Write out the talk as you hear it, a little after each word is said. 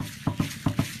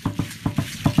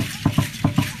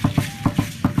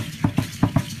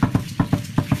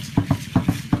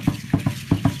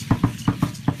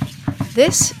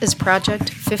This is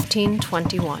Project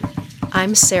 1521.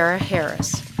 I'm Sarah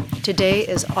Harris. Today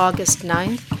is August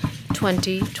 9th,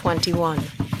 2021.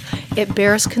 It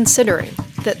bears considering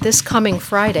that this coming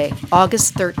Friday,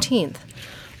 August 13th,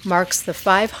 marks the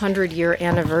 500-year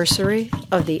anniversary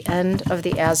of the end of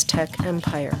the Aztec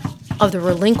Empire, of the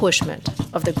relinquishment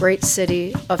of the great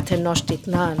city of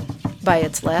Tenochtitlan by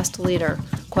its last leader,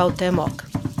 Cuauhtémoc,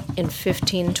 in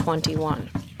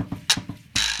 1521.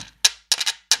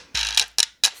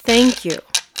 Thank you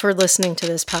for listening to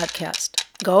this podcast.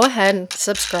 Go ahead and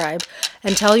subscribe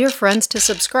and tell your friends to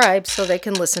subscribe so they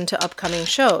can listen to upcoming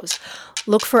shows.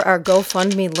 Look for our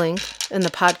GoFundMe link in the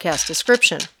podcast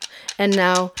description. And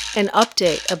now, an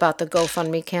update about the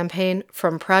GoFundMe campaign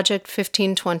from Project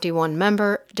 1521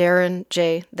 member Darren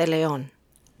J. De Leon.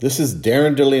 This is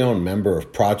Darren De Leon, member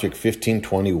of Project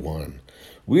 1521.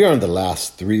 We are in the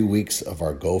last 3 weeks of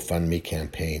our GoFundMe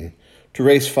campaign to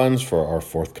raise funds for our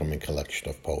forthcoming collection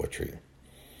of poetry.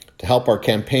 To help our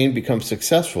campaign become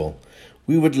successful,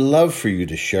 we would love for you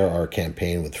to share our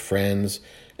campaign with friends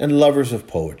and lovers of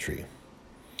poetry.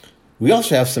 We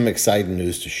also have some exciting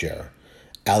news to share.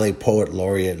 LA Poet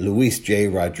Laureate Luis J.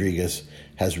 Rodriguez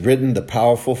has written the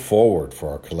powerful foreword for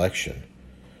our collection.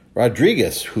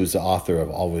 Rodriguez, who's the author of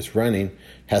Always Running,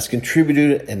 has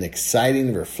contributed an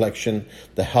exciting reflection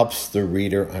that helps the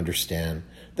reader understand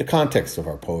the context of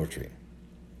our poetry.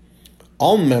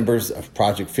 All members of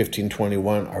Project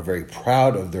 1521 are very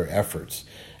proud of their efforts,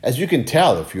 as you can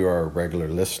tell if you are a regular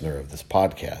listener of this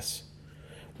podcast.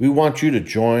 We want you to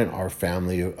join our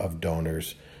family of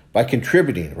donors by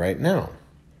contributing right now.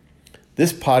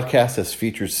 This podcast has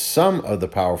featured some of the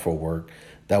powerful work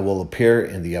that will appear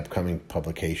in the upcoming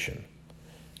publication.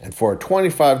 And for a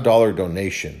 $25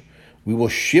 donation, we will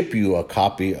ship you a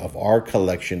copy of our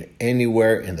collection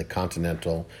anywhere in the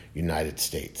continental United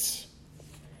States.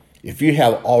 If you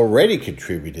have already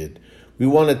contributed, we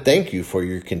want to thank you for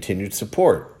your continued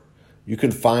support. You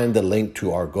can find the link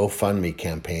to our GoFundMe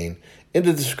campaign in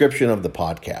the description of the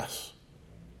podcast.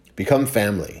 Become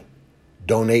family,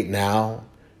 donate now,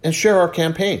 and share our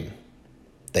campaign.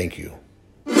 Thank you.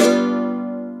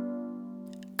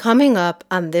 Coming up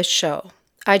on this show,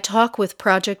 I talk with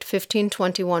Project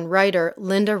 1521 writer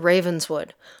Linda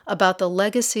Ravenswood about the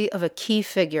legacy of a key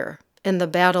figure in the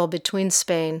battle between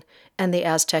Spain and the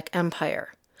Aztec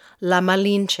Empire, La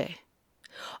Malinche.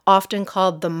 Often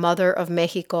called the Mother of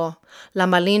Mexico, La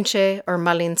Malinche or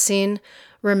Malintzin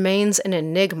remains an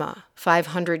enigma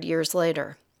 500 years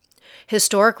later.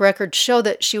 Historic records show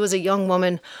that she was a young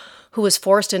woman who was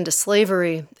forced into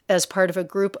slavery as part of a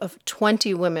group of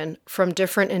 20 women from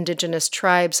different indigenous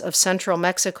tribes of central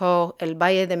Mexico, El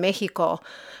Valle de Mexico,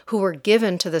 who were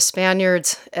given to the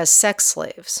Spaniards as sex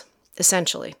slaves,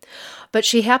 essentially. But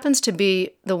she happens to be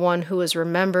the one who is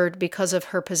remembered because of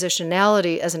her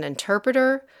positionality as an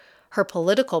interpreter, her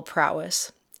political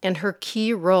prowess, and her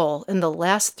key role in the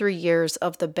last 3 years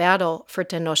of the battle for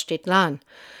Tenochtitlan,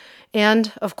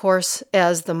 and, of course,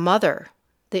 as the mother,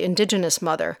 the indigenous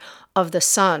mother, of the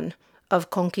son of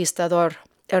Conquistador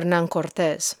Hernán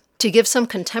Cortés. To give some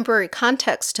contemporary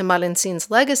context to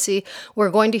Malintzin's legacy,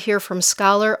 we're going to hear from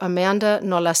scholar Amanda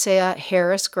Nolasea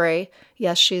Harris Gray.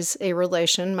 Yes, she's a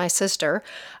relation, my sister,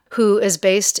 who is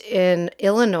based in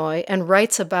Illinois and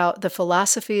writes about the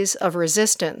philosophies of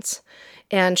resistance.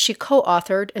 And she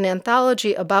co-authored an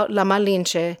anthology about La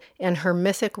Malinche and her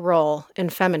mythic role in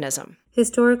feminism.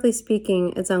 Historically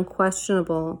speaking, it's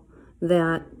unquestionable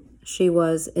that she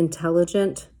was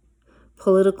intelligent,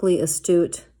 politically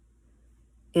astute,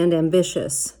 and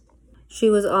ambitious. She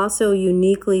was also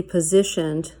uniquely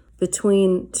positioned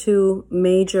between two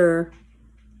major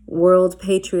world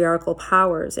patriarchal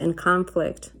powers in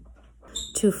conflict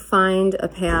to find a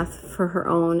path for her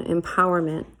own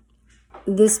empowerment.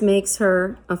 This makes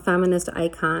her a feminist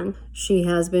icon. She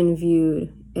has been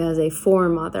viewed as a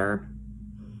foremother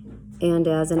and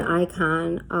as an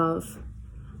icon of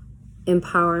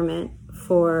empowerment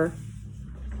for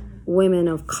women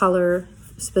of color,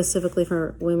 specifically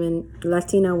for women,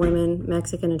 Latina women,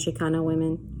 Mexican and Chicana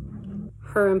women.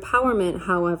 Her empowerment,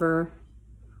 however,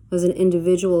 was an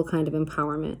individual kind of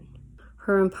empowerment.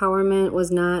 Her empowerment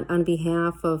was not on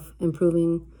behalf of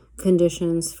improving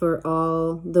conditions for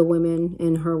all the women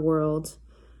in her world.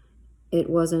 It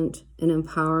wasn't an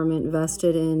empowerment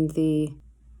vested in the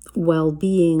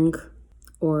well-being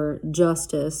or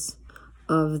justice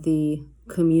of the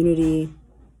community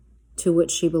to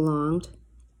which she belonged.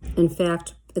 In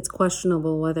fact, it's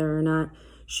questionable whether or not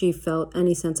she felt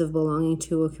any sense of belonging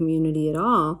to a community at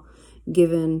all,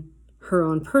 given her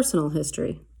own personal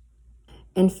history.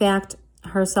 In fact,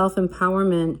 her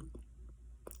self-empowerment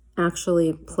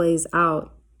actually plays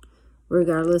out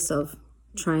regardless of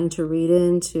trying to read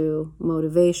into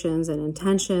motivations and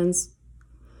intentions.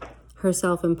 Her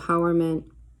self-empowerment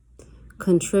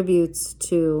contributes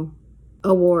to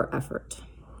a war effort.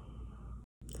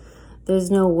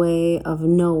 There's no way of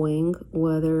knowing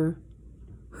whether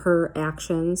her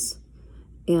actions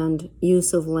and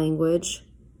use of language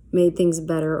made things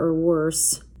better or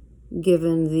worse,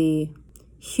 given the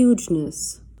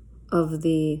hugeness of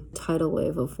the tidal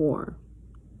wave of war.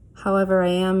 However, I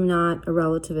am not a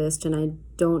relativist, and I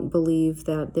don't believe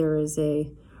that there is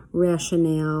a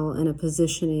rationale and a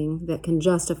positioning that can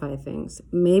justify things,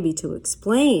 maybe to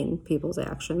explain people's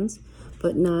actions,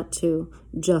 but not to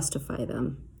justify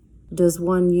them. Does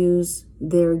one use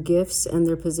their gifts and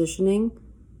their positioning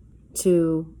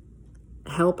to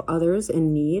help others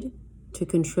in need, to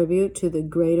contribute to the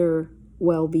greater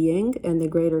well-being and the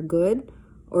greater good?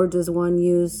 Or does one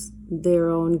use their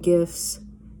own gifts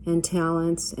and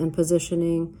talents and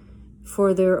positioning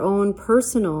for their own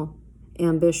personal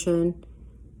ambition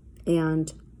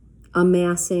and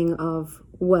amassing of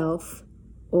wealth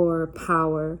or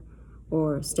power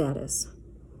or status?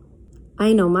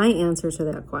 I know my answer to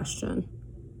that question.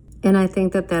 And I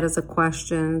think that that is a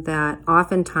question that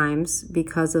oftentimes,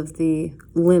 because of the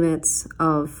limits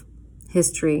of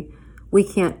history, we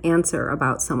can't answer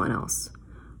about someone else.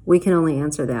 We can only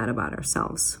answer that about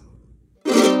ourselves.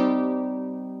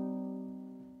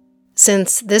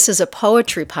 Since this is a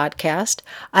poetry podcast,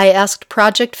 I asked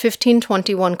Project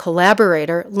 1521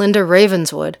 collaborator Linda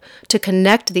Ravenswood to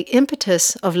connect the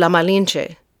impetus of La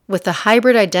Malinche with the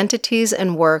hybrid identities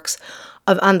and works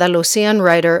of Andalusian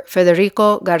writer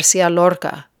Federico Garcia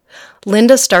Lorca.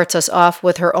 Linda starts us off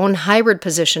with her own hybrid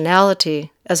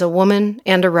positionality as a woman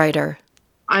and a writer.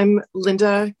 I'm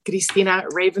Linda Cristina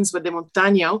Ravenswood de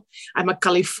Montaño. I'm a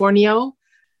Californio.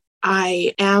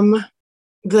 I am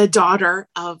the daughter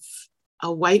of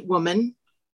a white woman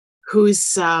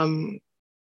whose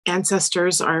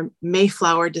ancestors are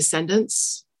Mayflower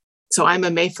descendants. So I'm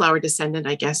a Mayflower descendant,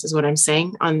 I guess is what I'm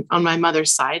saying, on my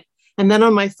mother's side. And then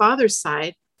on my father's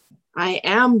side, I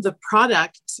am the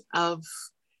product of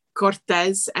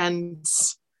Cortez and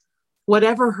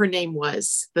whatever her name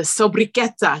was, the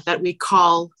sobriqueta that we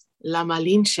call La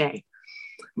Malinche.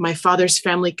 My father's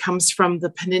family comes from the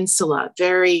peninsula,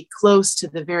 very close to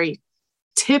the very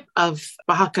tip of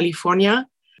Baja California,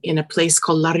 in a place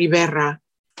called La Ribera.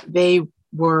 They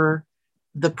were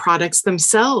the products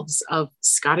themselves of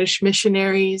Scottish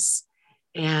missionaries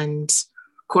and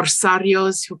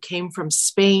corsarios who came from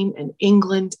Spain and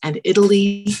England and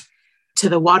Italy to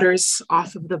the waters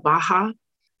off of the Baja.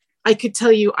 I could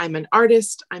tell you I'm an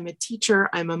artist, I'm a teacher,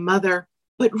 I'm a mother,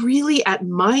 but really at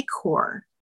my core,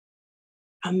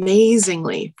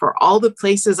 amazingly, for all the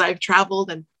places I've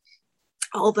traveled and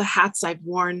all the hats I've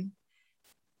worn,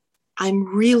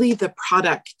 I'm really the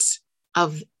product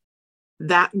of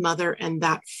that mother and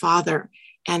that father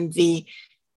and the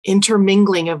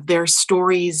intermingling of their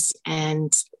stories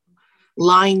and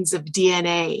lines of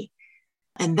DNA.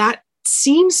 And that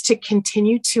seems to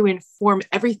continue to inform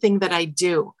everything that I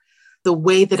do, the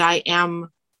way that I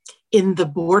am in the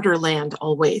borderland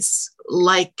always,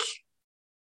 like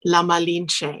La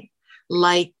Malinche,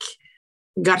 like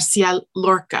Garcia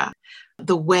Lorca,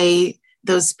 the way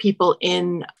those people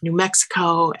in New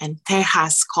Mexico and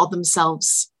Texas call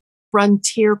themselves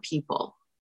frontier people,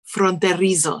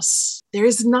 fronterizos. There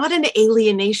is not an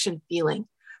alienation feeling,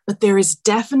 but there is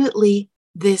definitely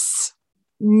this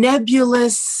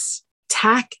nebulous,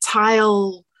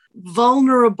 tactile,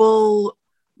 vulnerable,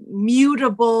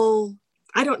 mutable,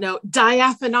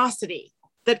 diaphanosity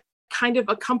that kind of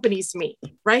accompanies me,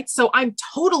 right? So I'm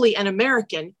totally an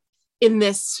American in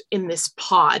this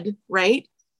pod, right?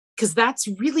 Because that's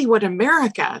really what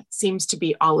America seems to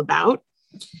be all about.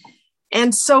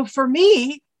 And so for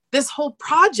me, this whole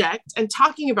project and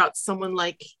talking about someone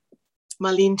like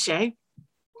Malinche,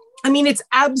 I mean, it's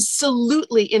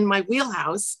absolutely in my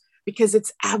wheelhouse because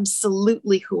it's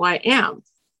absolutely who I am.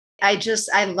 I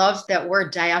love that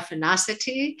word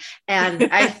diaphanosity. And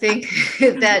I think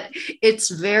that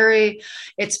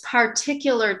it's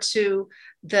particular to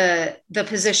the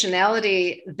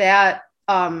positionality that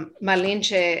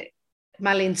Malintzin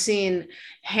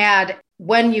had.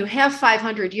 When you have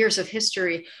 500 years of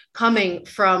history coming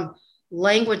from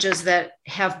languages that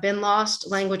have been lost,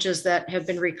 languages that have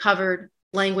been recovered,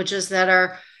 languages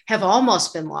that have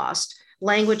almost been lost,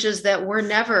 languages that were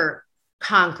never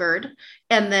conquered,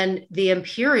 and then the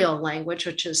imperial language,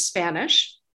 which is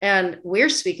Spanish, and we're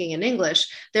speaking in English,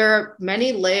 there are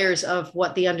many layers of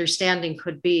what the understanding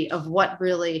could be of what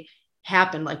really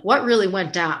happened, like what really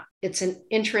went down. It's an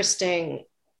interesting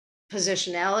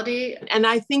positionality. And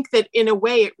I think that in a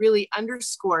way, it really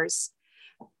underscores,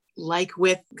 like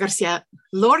with Garcia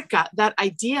Lorca, that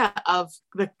idea of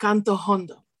the canto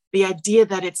hondo, the idea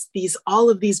that it's all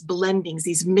of these blendings,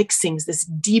 these mixings, this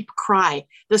deep cry,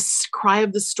 this cry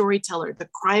of the storyteller, the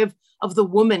cry of the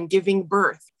woman giving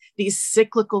birth, these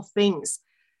cyclical things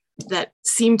that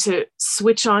seem to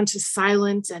switch on to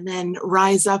silent and then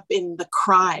rise up in the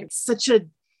cry.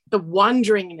 The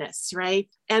wanderingness, right?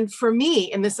 And for me,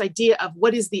 in this idea of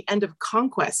what is the end of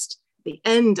conquest, the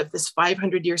end of this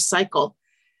 500-year cycle,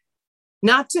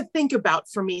 not to think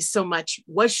about for me so much,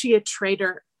 was she a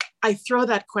traitor? I throw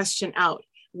that question out.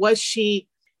 Was she,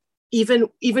 even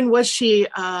was she,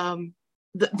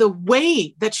 the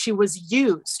way that she was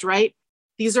used, right?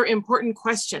 These are important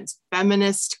questions,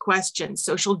 feminist questions,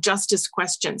 social justice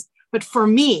questions. But for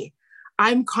me,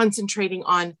 I'm concentrating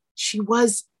on she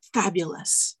was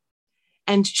fabulous.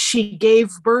 And she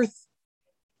gave birth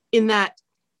in that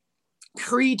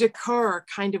cri de coeur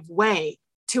kind of way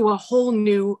to a whole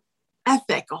new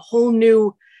ethic, a whole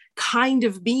new kind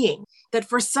of being that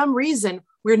for some reason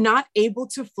we're not able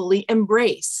to fully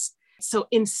embrace. So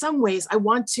in some ways, I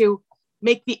want to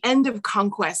make the end of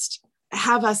conquest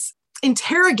have us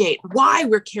interrogate why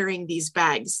we're carrying these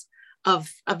bags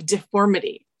of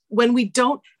deformity when we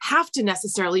don't have to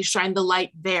necessarily shine the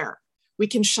light there. We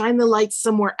can shine the light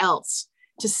somewhere else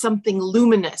to something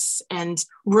luminous and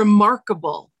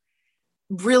remarkable,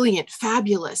 brilliant,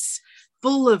 fabulous,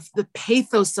 full of the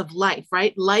pathos of life,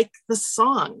 right? Like the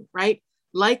song, right?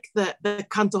 Like the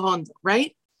canto hondo,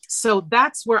 right? So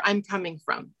that's where I'm coming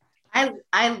from.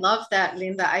 I love that,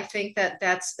 Linda. I think that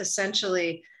that's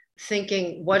essentially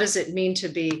thinking, what does it mean to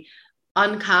be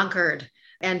unconquered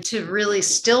and to really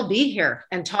still be here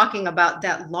and talking about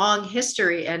that long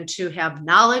history and to have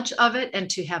knowledge of it and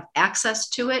to have access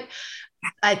to it.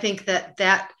 I think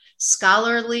that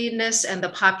scholarliness and the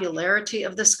popularity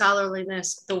of the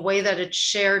scholarliness, the way that it's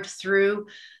shared through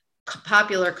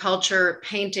popular culture,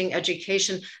 painting,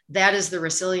 education, that is the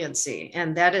resiliency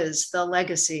and that is the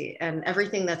legacy and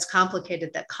everything that's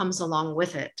complicated that comes along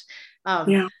with it.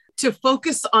 To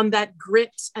focus on that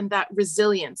grit and that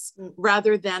resilience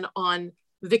rather than on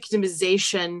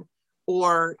victimization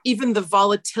or even the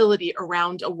volatility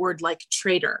around a word like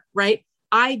traitor, right?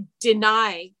 I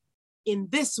deny in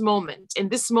this moment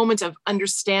of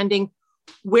understanding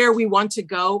where we want to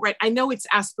go, right? I know it's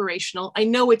aspirational. I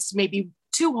know it's maybe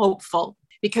too hopeful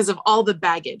because of all the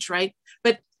baggage, right?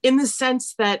 But in the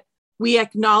sense that we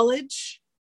acknowledge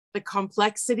the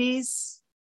complexities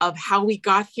of how we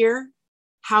got here,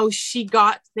 how she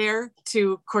got there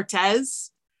to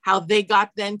Cortez, how they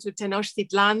got then to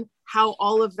Tenochtitlan, how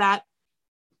all of that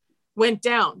went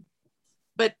down.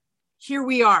 But here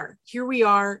we are.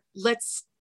 Let's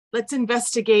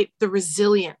investigate the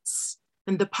resilience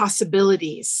and the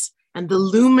possibilities and the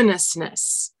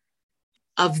luminousness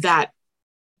of that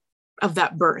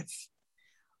birth.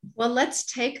 Well,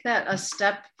 let's take that a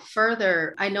step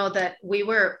further. I know that we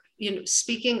were,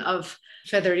 speaking of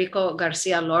Federico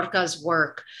Garcia Lorca's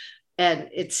work, and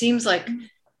it seems like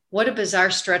what a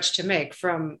bizarre stretch to make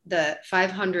from the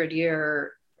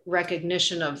 500-year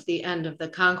recognition of the end of the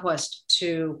conquest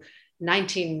to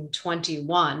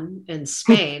 1921 in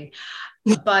Spain,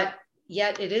 but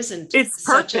yet it isn't. It's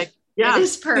perfect. It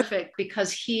is perfect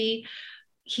because he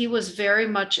was very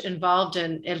much involved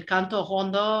in El Canto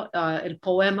Hondo, El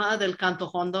Poema del Canto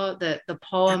Hondo, the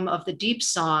poem of the deep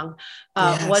song,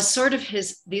 was sort of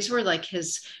these were like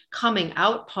his coming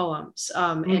out poems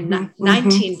in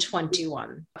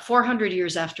 1921, 400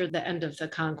 years after the end of the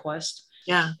conquest.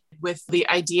 Yeah, with the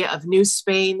idea of New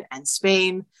Spain and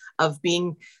Spain, of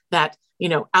being that,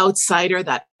 outsider,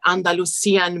 that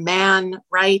Andalusian man,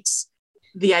 right?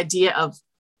 The idea of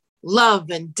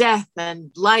love and death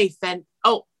and life and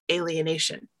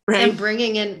alienation, right? And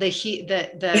bringing in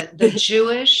the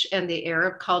Jewish and the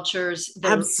Arab cultures,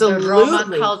 the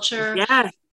Roma culture.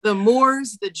 Yeah, the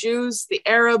Moors, the Jews, the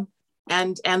Arab,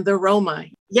 and the Roma.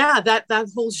 Yeah, that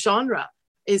whole genre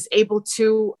is able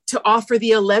to offer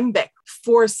the alembic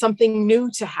for something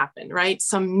new to happen, right?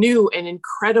 Some new and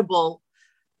incredible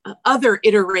other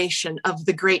iteration of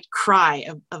the great cry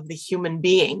of the human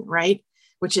being, right?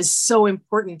 Which is so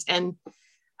important. And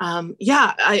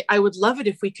I would love it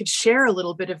if we could share a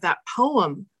little bit of that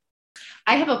poem.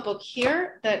 I have a book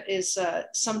here that is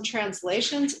some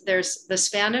translations. There's the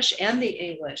Spanish and the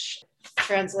English.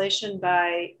 translation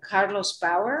by Carlos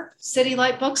Bauer, City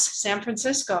Light Books, San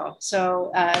Francisco.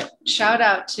 So shout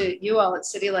out to you all at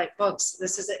City Light Books.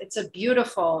 It's a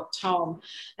beautiful tome.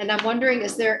 And I'm wondering,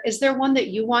 is there one that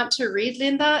you want to read,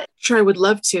 Linda? Sure, I would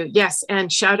love to. Yes.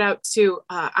 And shout out to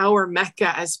our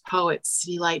Mecca as poets,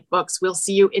 City Light Books. We'll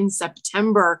see you in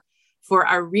September for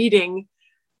our reading.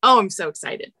 Oh, I'm so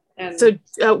excited. And so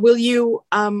will you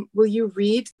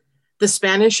read the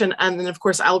Spanish, and then of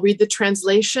course I'll read the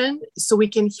translation so we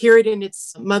can hear it in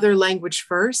its mother language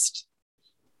first?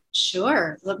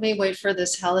 Sure. Let me wait for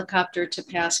this helicopter to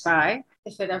pass by,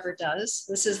 if it ever does.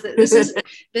 This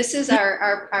is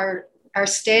our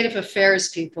state of affairs,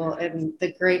 people, in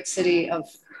the great city of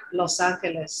Los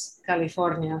Angeles,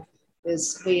 California.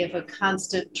 We have a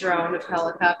constant drone of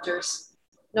helicopters,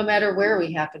 no matter where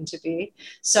we happen to be.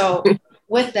 So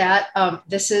with that,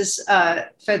 this is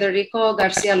Federico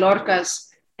García Lorca's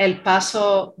El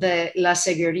Paso de la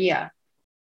Seguridad.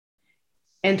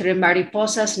 Entre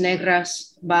mariposas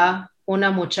negras va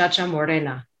una muchacha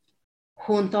morena,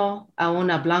 junto a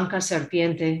una blanca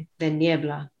serpiente de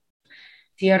niebla.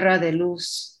 Tierra de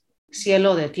luz,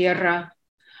 cielo de tierra,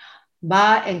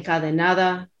 va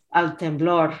encadenada al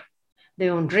temblor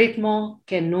de un ritmo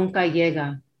que nunca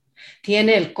llega.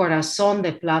 Tiene el corazón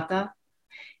de plata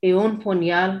y un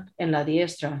puñal en la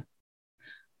diestra.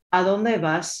 ¿A dónde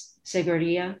vas,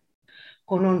 seguiría,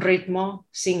 con un ritmo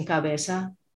sin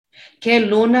cabeza? ¿Qué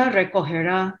luna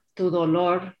recogerá tu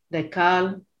dolor de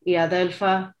cal y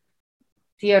adelfa?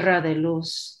 Tierra de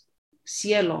luz,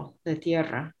 cielo de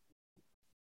tierra.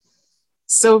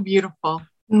 So beautiful.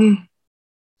 Mm.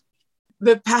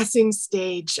 The passing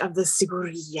stage of the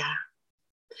Sigurilla.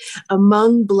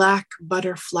 Among black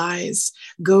butterflies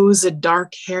goes a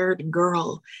dark-haired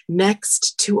girl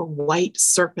next to a white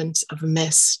serpent of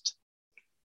mist.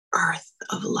 Earth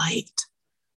of light,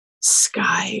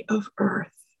 sky of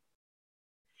earth.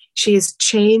 She is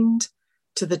chained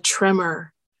to the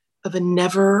tremor of a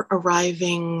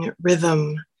never-arriving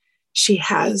rhythm. She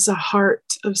has a heart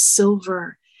of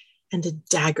silver and a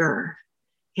dagger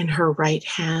in her right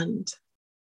hand.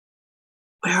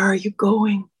 Where are you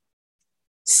going,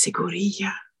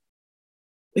 Sigurilla,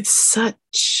 with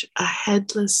such a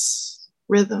headless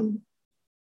rhythm?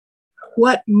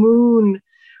 What moon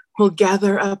will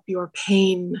gather up your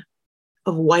pain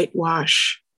of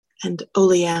whitewash and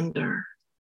oleander,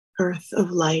 earth of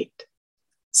light,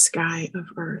 sky of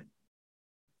earth?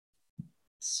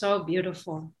 So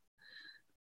beautiful.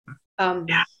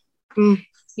 Yeah.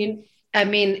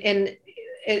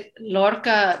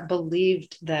 Lorca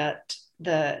believed that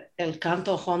the El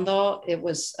Canto Hondo, it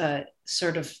was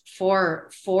sort of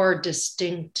four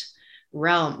distinct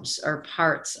realms or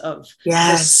parts of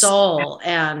the soul,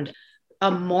 and a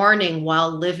mourning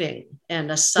while living,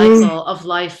 and a cycle of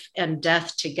life and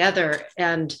death together.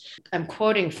 And I'm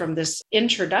quoting from this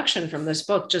introduction from this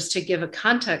book, just to give a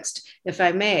context, if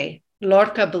I may.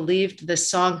 Lorca believed this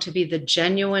song to be the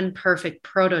genuine, perfect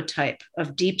prototype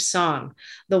of deep song,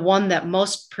 the one that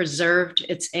most preserved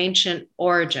its ancient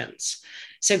origins.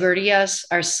 Seguridillas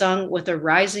are sung with a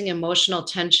rising emotional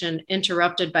tension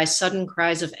interrupted by sudden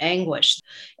cries of anguish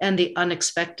and the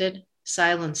unexpected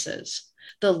silences.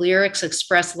 The lyrics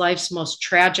express life's most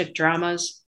tragic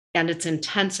dramas and its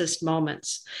intensest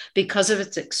moments. Because of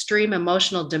its extreme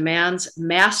emotional demands,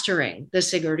 mastering the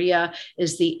Seguridilla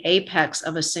is the apex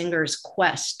of a singer's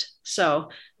quest. So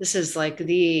this is like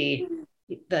the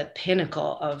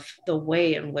pinnacle of the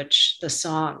way in which the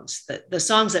songs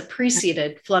that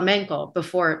preceded flamenco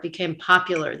before it became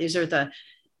popular. These are the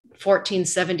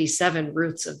 1477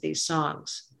 roots of these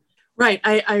songs. Right.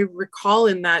 I recall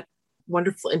in that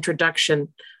wonderful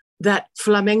introduction that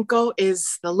flamenco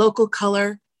is the local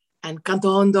color, and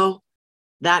canto hondo,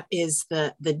 that is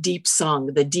the deep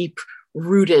song, the deep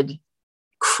rooted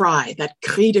cry, that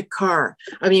cri de coeur.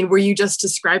 I mean, were you just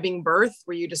describing birth?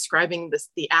 Were you describing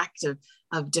the act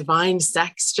of divine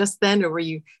sex just then? Or were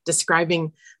you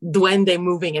describing duende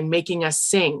moving and making us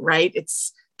sing, right?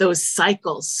 It's those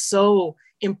cycles, so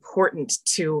important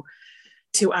to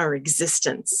our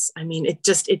existence. I mean,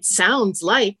 it sounds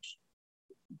like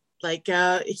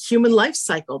a human life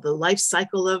cycle, the life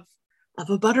cycle of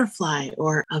a butterfly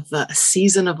or of a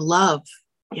season of love.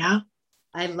 Yeah.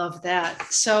 I love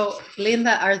that. So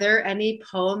Linda, are there any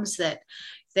poems that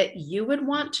you would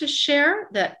want to share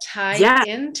that tie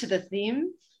into the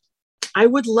theme? I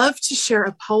would love to share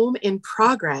a poem in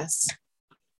progress.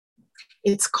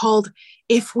 It's called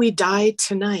If We Die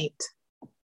Tonight.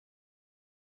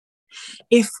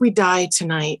 If we die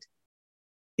tonight,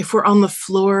 if we're on the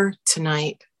floor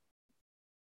tonight,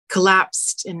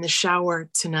 collapsed in the shower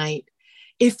tonight,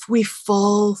 if we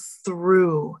fall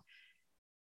through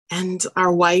and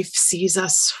our wife sees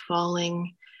us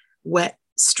falling wet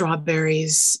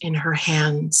strawberries in her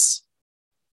hands.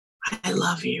 I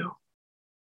love you.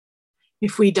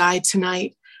 If we die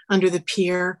tonight under the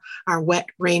pier, our wet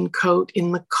raincoat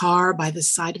in the car by the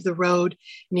side of the road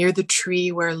near the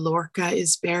tree where Lorca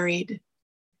is buried.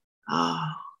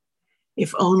 Oh,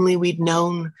 if only we'd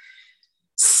known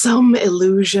some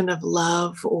illusion of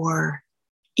love, or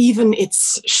even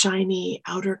its shiny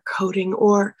outer coating,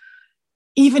 or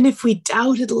even if we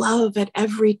doubted love at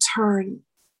every turn,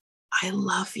 I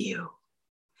love you.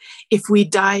 If we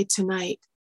die tonight,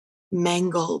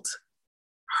 mangled,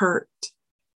 hurt,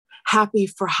 happy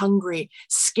for hungry,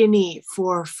 skinny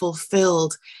for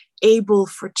fulfilled, able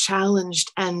for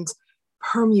challenged, and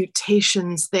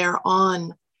permutations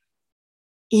thereon,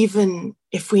 even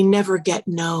if we never get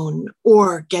known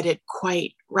or get it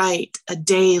quite right, a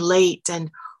day late, and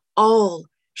all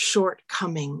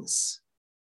shortcomings,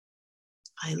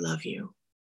 I love you.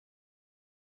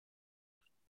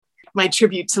 My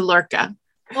tribute to Lorca.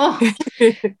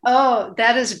 Oh,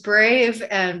 that is brave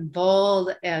and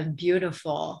bold and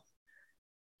beautiful.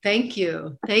 Thank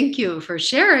you. Thank you for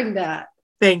sharing that.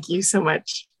 Thank you so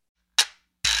much.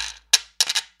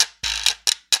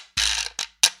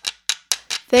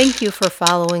 Thank you for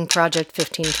following Project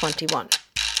 1521.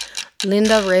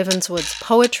 Linda Ravenswood's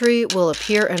poetry will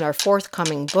appear in our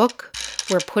forthcoming book.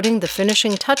 We're putting the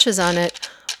finishing touches on it,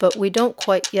 but we don't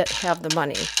quite yet have the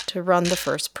money to run the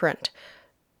first print.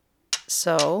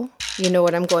 So, you know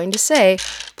what I'm going to say.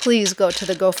 Please go to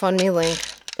the GoFundMe link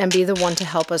and be the one to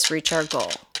help us reach our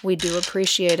goal. We do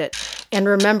appreciate it. And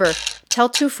remember, tell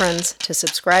 2 friends to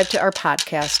subscribe to our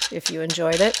podcast if you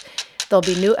enjoyed it. There'll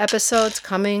be new episodes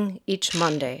coming each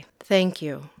Monday. Thank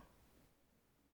you.